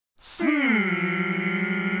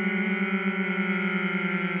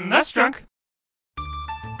SNESdrunk.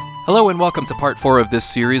 Hello and welcome to part 4 of this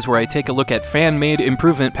series where I take a look at fan-made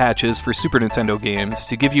improvement patches for Super Nintendo games.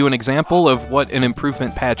 To give you an example of what an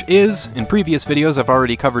improvement patch is, in previous videos I've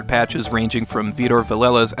already covered patches ranging from Vitor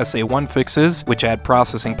Villela's SA1 fixes, which add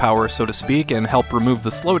processing power so to speak and help remove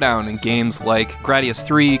the slowdown in games like Gradius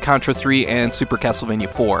 3, Contra 3, and Super Castlevania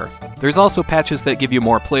 4. There's also patches that give you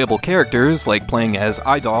more playable characters, like playing as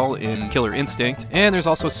Idol in Killer Instinct, and there's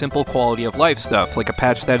also simple quality of life stuff, like a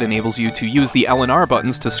patch that enables you to use the L and R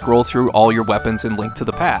buttons to scroll through all your weapons in Link to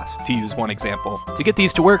the Past, to use one example. To get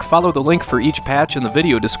these to work, follow the link for each patch in the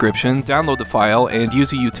video description, download the file, and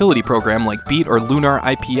use a utility program like Beat or Lunar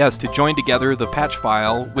IPS to join together the patch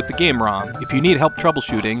file with the game ROM. If you need help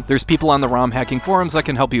troubleshooting, there's people on the ROM hacking forums that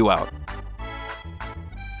can help you out.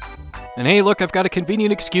 And hey, look, I've got a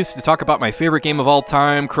convenient excuse to talk about my favorite game of all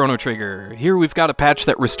time, Chrono Trigger. Here we've got a patch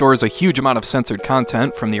that restores a huge amount of censored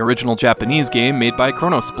content from the original Japanese game made by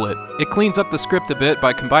Chronosplit. It cleans up the script a bit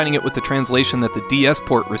by combining it with the translation that the DS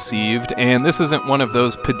port received, and this isn't one of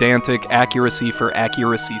those pedantic accuracy for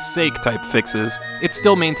accuracy's sake type fixes. It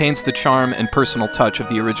still maintains the charm and personal touch of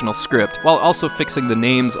the original script, while also fixing the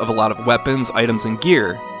names of a lot of weapons, items, and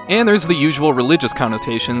gear. And there's the usual religious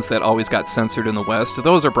connotations that always got censored in the West,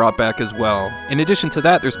 those are brought back as well. In addition to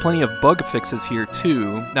that, there's plenty of bug fixes here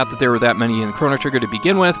too. Not that there were that many in Chrono Trigger to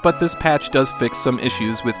begin with, but this patch does fix some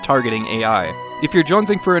issues with targeting AI. If you're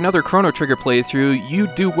jonesing for another Chrono Trigger playthrough, you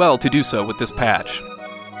do well to do so with this patch.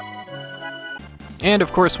 And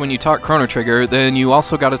of course, when you talk Chrono Trigger, then you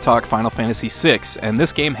also gotta talk Final Fantasy VI, and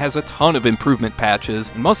this game has a ton of improvement patches,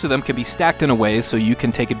 and most of them can be stacked in a way so you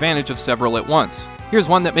can take advantage of several at once. Here's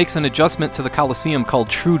one that makes an adjustment to the Colosseum called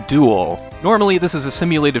True Duel. Normally, this is a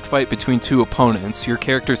simulated fight between two opponents. Your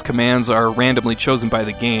character's commands are randomly chosen by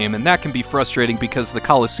the game, and that can be frustrating because the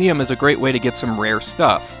Colosseum is a great way to get some rare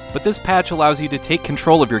stuff. But this patch allows you to take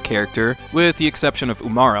control of your character, with the exception of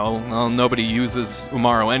Umaro. Well, nobody uses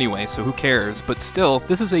Umaro anyway, so who cares? But still,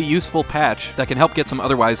 this is a useful patch that can help get some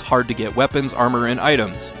otherwise hard-to-get weapons, armor, and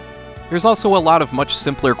items. There's also a lot of much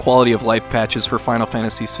simpler quality of life patches for Final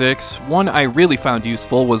Fantasy VI. One I really found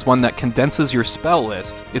useful was one that condenses your spell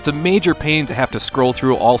list. It's a major pain to have to scroll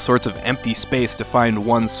through all sorts of empty space to find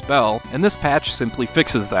one spell, and this patch simply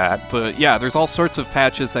fixes that. But yeah, there's all sorts of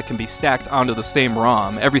patches that can be stacked onto the same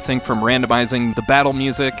ROM, everything from randomizing the battle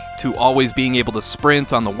music to always being able to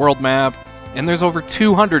sprint on the world map, and there's over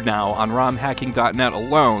 200 now on romhacking.net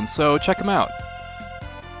alone, so check them out.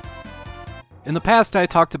 In the past, I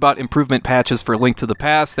talked about improvement patches for Link to the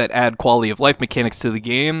Past that add quality of life mechanics to the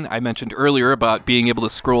game. I mentioned earlier about being able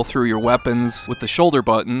to scroll through your weapons with the shoulder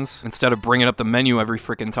buttons instead of bringing up the menu every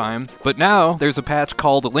frickin' time. But now, there's a patch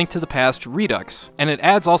called Link to the Past Redux, and it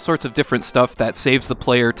adds all sorts of different stuff that saves the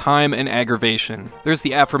player time and aggravation. There's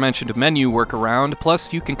the aforementioned menu workaround,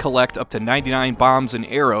 plus you can collect up to 99 bombs and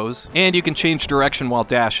arrows, and you can change direction while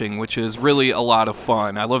dashing, which is really a lot of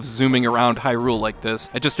fun. I love zooming around Hyrule like this.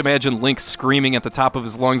 I just imagine Link screaming at the top of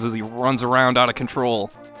his lungs as he runs around out of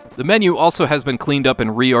control. The menu also has been cleaned up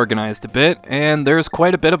and reorganized a bit, and there's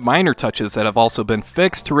quite a bit of minor touches that have also been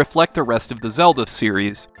fixed to reflect the rest of the Zelda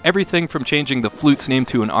series. Everything from changing the flute's name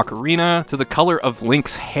to an ocarina, to the color of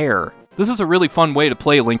Link's hair. This is a really fun way to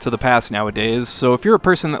play Link to the Past nowadays, so if you're a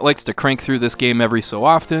person that likes to crank through this game every so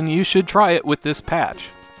often, you should try it with this patch.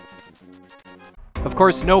 Of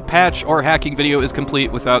course, no patch or hacking video is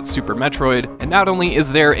complete without Super Metroid, and not only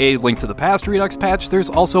is there a Link to the Past Redux patch,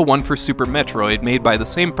 there's also one for Super Metroid, made by the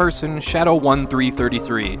same person,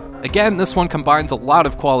 Shadow1333. Again, this one combines a lot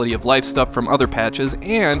of quality of life stuff from other patches,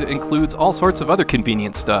 and includes all sorts of other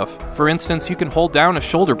convenient stuff. For instance, you can hold down a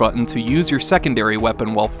shoulder button to use your secondary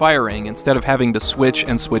weapon while firing, instead of having to switch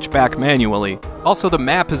and switch back manually. Also, the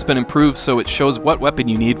map has been improved so it shows what weapon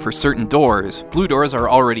you need for certain doors. Blue doors are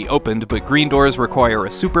already opened, but green doors require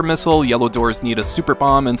a super missile, yellow doors need a super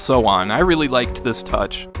bomb, and so on. I really liked this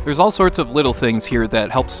touch. There's all sorts of little things here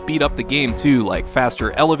that help speed up the game too, like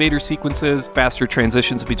faster elevator sequences, faster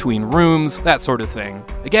transitions between rooms, that sort of thing.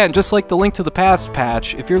 Again, just like the Link to the Past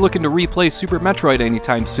patch, if you're looking to replay Super Metroid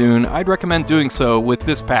anytime soon, I'd recommend doing so with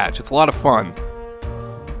this patch. It's a lot of fun.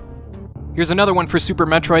 Here's another one for Super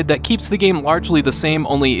Metroid that keeps the game largely the same,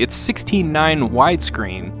 only it's 16:9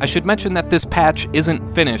 widescreen. I should mention that this patch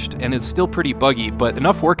isn't finished and is still pretty buggy, but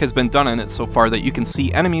enough work has been done on it so far that you can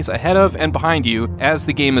see enemies ahead of and behind you as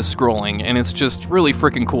the game is scrolling, and it's just really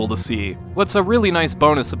freaking cool to see. What's a really nice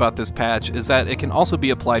bonus about this patch is that it can also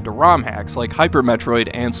be applied to ROM hacks like Hyper Metroid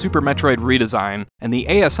and Super Metroid Redesign, and the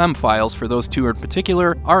ASM files for those two in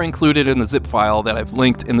particular are included in the zip file that I've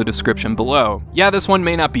linked in the description below. Yeah, this one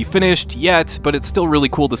may not be finished yet, but it's still really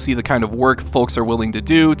cool to see the kind of work folks are willing to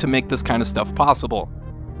do to make this kind of stuff possible.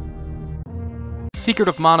 Secret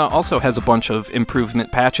of Mana also has a bunch of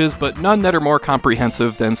improvement patches, but none that are more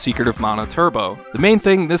comprehensive than Secret of Mana Turbo. The main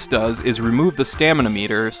thing this does is remove the stamina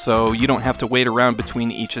meter, so you don't have to wait around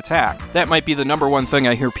between each attack. That might be the #1 thing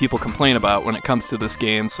I hear people complain about when it comes to this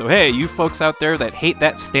game, so hey, you folks out there that hate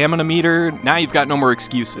that stamina meter, now you've got no more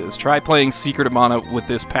excuses. Try playing Secret of Mana with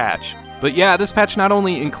this patch. But yeah, this patch not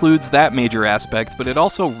only includes that major aspect, but it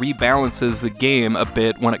also rebalances the game a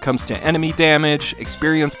bit when it comes to enemy damage,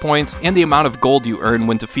 experience points, and the amount of gold you earn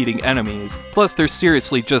when defeating enemies. Plus, there's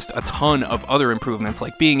seriously just a ton of other improvements,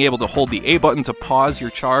 like being able to hold the A button to pause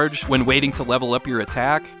your charge when waiting to level up your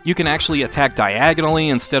attack. You can actually attack diagonally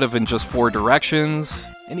instead of in just 4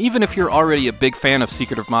 directions. And even if you're already a big fan of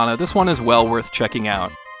Secret of Mana, this one is well worth checking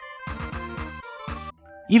out.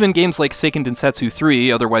 Even games like Seiken Densetsu 3,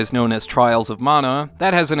 otherwise known as Trials of Mana,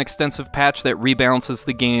 that has an extensive patch that rebalances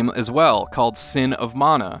the game as well, called Sin of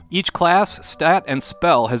Mana. Each class, stat, and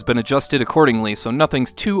spell has been adjusted accordingly, so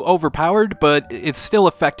nothing's too overpowered, but it's still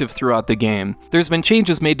effective throughout the game. There's been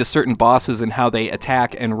changes made to certain bosses and how they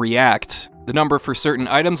attack and react. The number for certain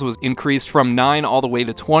items was increased from 9 all the way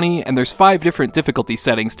to 20, and there's 5 different difficulty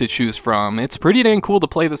settings to choose from. It's pretty dang cool to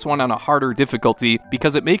play this one on a harder difficulty,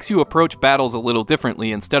 because it makes you approach battles a little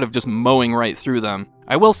differently instead of just mowing right through them.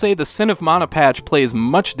 I will say the Sin of Mana patch plays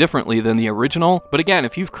much differently than the original, but again,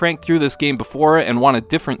 if you've cranked through this game before and want a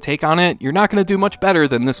different take on it, you're not going to do much better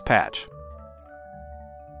than this patch.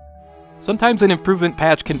 Sometimes an improvement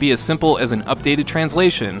patch can be as simple as an updated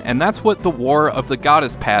translation, and that's what the War of the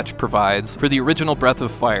Goddess patch provides for the original Breath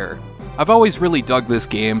of Fire. I've always really dug this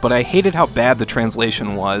game, but I hated how bad the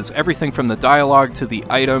translation was. Everything from the dialogue to the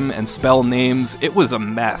item and spell names, it was a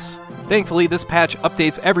mess. Thankfully, this patch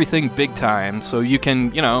updates everything big time, so you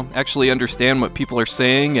can, actually understand what people are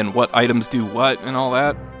saying and what items do what and all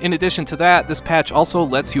that. In addition to that, this patch also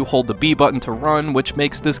lets you hold the B button to run, which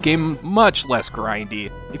makes this game much less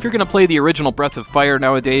grindy. If you're gonna play the original Breath of Fire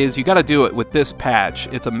nowadays, you gotta do it with this patch.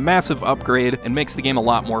 It's a massive upgrade and makes the game a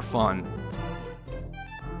lot more fun.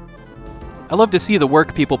 I love to see the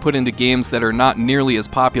work people put into games that are not nearly as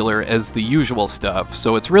popular as the usual stuff,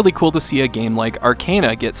 so it's really cool to see a game like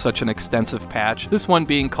Arcana get such an extensive patch, this one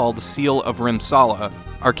being called Seal of Rimsala.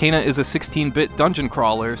 Arcana is a 16-bit dungeon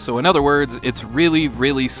crawler, so in other words, it's really,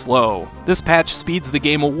 really slow. This patch speeds the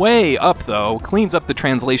game way up though, cleans up the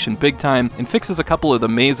translation big time, and fixes a couple of the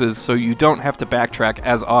mazes so you don't have to backtrack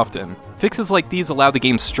as often. Fixes like these allow the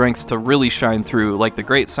game's strengths to really shine through, like the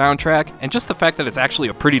great soundtrack, and just the fact that it's actually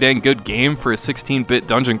a pretty dang good game for a 16-bit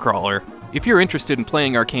dungeon crawler. If you're interested in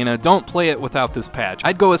playing Arcana, don't play it without this patch.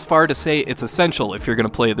 I'd go as far to say it's essential if you're gonna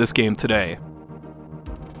play this game today.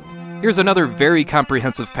 Here's another very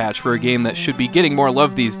comprehensive patch for a game that should be getting more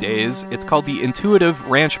love these days. It's called the Intuitive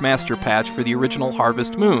Ranch Master patch for the original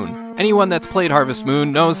Harvest Moon. Anyone that's played Harvest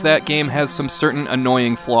Moon knows that game has some certain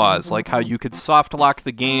annoying flaws, like how you could soft lock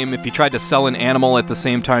the game if you tried to sell an animal at the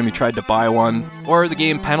same time you tried to buy one, or the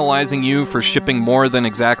game penalizing you for shipping more than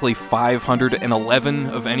exactly 511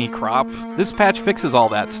 of any crop. This patch fixes all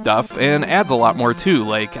that stuff, and adds a lot more too,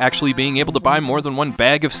 like actually being able to buy more than 1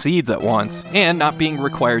 bag of seeds at once, and not being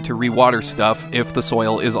required to rewater stuff if the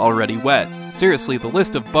soil is already wet. Seriously, the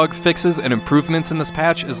list of bug fixes and improvements in this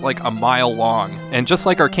patch is like a mile long. And just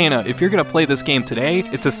like Arcana, if you're gonna play this game today,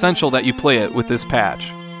 it's essential that you play it with this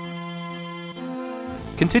patch.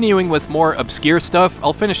 Continuing with more obscure stuff,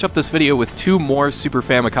 I'll finish up this video with 2 more Super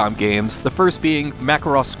Famicom games, the first being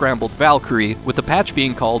Macross Scrambled Valkyrie, with the patch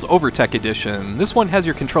being called Overtech Edition. This one has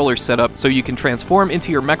your controller set up so you can transform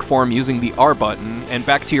into your mech form using the R button, and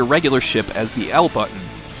back to your regular ship as the L button.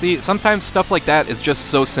 See, sometimes stuff like that is just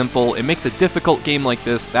so simple, it makes a difficult game like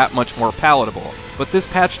this that much more palatable. But this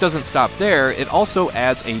patch doesn't stop there, it also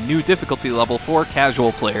adds a new difficulty level for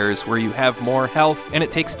casual players, where you have more health, and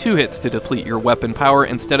it takes 2 hits to deplete your weapon power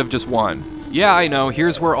instead of just 1. Yeah, I know,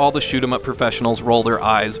 here's where all the shoot-'em-up professionals roll their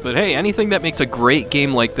eyes, but hey, anything that makes a great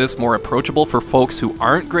game like this more approachable for folks who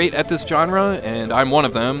aren't great at this genre, and I'm one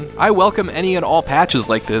of them, I welcome any and all patches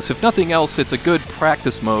like this. If nothing else, it's a good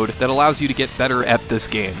practice mode that allows you to get better at this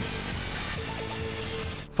game.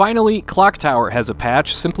 Finally, Clock Tower has a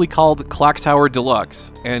patch simply called Clock Tower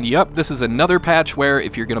Deluxe. And yep, this is another patch where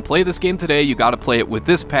if you're gonna play this game today, you gotta play it with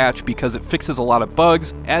this patch because it fixes a lot of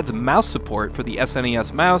bugs, adds mouse support for the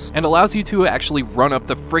SNES mouse, and allows you to actually run up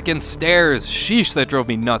the frickin' stairs. Sheesh, that drove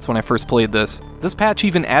me nuts when I first played this. This patch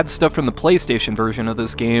even adds stuff from the PlayStation version of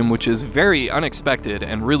this game, which is very unexpected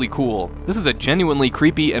and really cool. This is a genuinely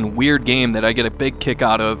creepy and weird game that I get a big kick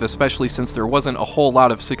out of, especially since there wasn't a whole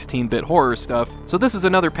lot of 16-bit horror stuff, so this is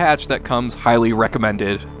another patch that comes highly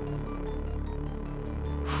recommended.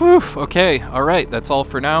 Whew, okay, alright, that's all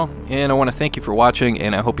for now, and I want to thank you for watching,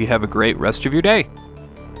 and I hope you have a great rest of your day.